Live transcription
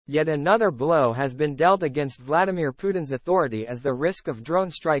Yet another blow has been dealt against Vladimir Putin's authority as the risk of drone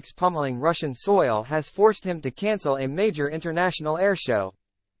strikes pummeling Russian soil has forced him to cancel a major international airshow.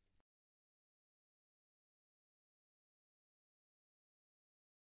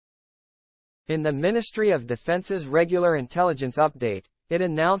 In the Ministry of Defense's regular intelligence update, it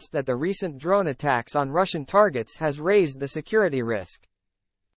announced that the recent drone attacks on Russian targets has raised the security risk.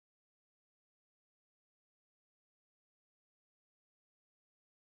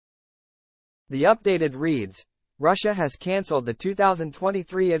 The updated reads, Russia has cancelled the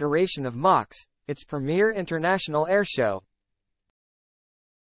 2023 iteration of MAKS, its premier international airshow.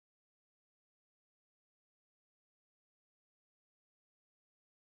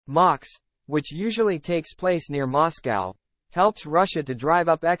 MAKS, which usually takes place near Moscow, helps Russia to drive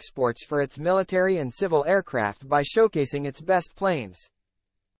up exports for its military and civil aircraft by showcasing its best planes.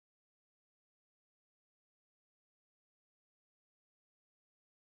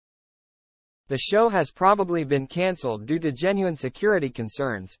 The show has probably been cancelled due to genuine security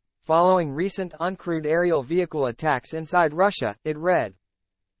concerns, following recent uncrewed aerial vehicle attacks inside Russia, it read.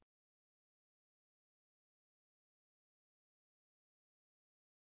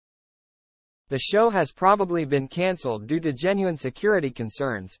 The show has probably been cancelled due to genuine security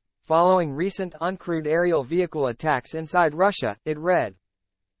concerns, following recent uncrewed aerial vehicle attacks inside Russia, it read.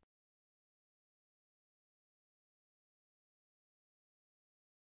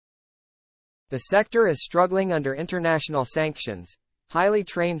 The sector is struggling under international sanctions. Highly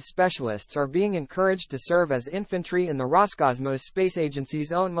trained specialists are being encouraged to serve as infantry in the Roscosmos Space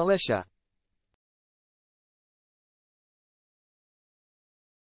Agency's own militia.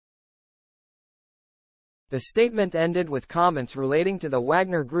 The statement ended with comments relating to the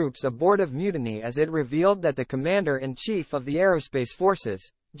Wagner Group's abortive mutiny as it revealed that the commander-in-chief of the aerospace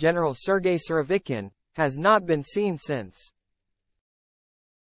forces, General Sergei Surovikin, has not been seen since.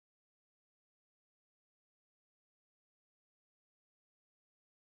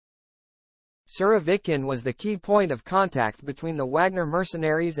 Surovikin was the key point of contact between the Wagner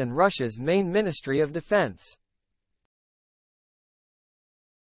mercenaries and Russia's main Ministry of Defense.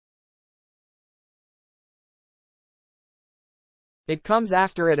 It comes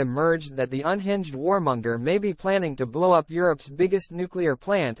after it emerged that the unhinged warmonger may be planning to blow up Europe's biggest nuclear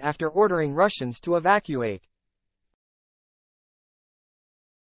plant after ordering Russians to evacuate.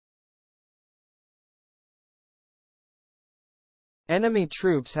 Enemy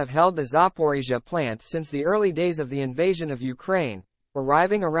troops have held the Zaporizhzhia plant since the early days of the invasion of Ukraine,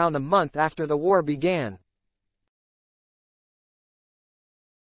 arriving around a month after the war began.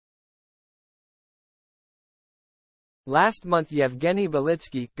 Last month Yevgeny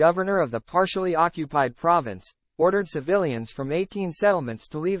Belitsky, governor of the partially occupied province, ordered civilians from 18 settlements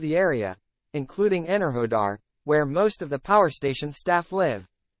to leave the area, including Enerhodar, where most of the power station staff live.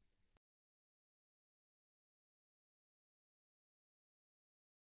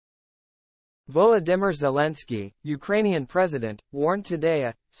 Volodymyr Zelensky, Ukrainian president, warned today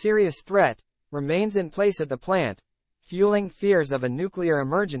a serious threat remains in place at the plant, fueling fears of a nuclear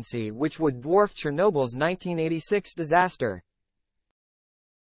emergency which would dwarf Chernobyl's 1986 disaster.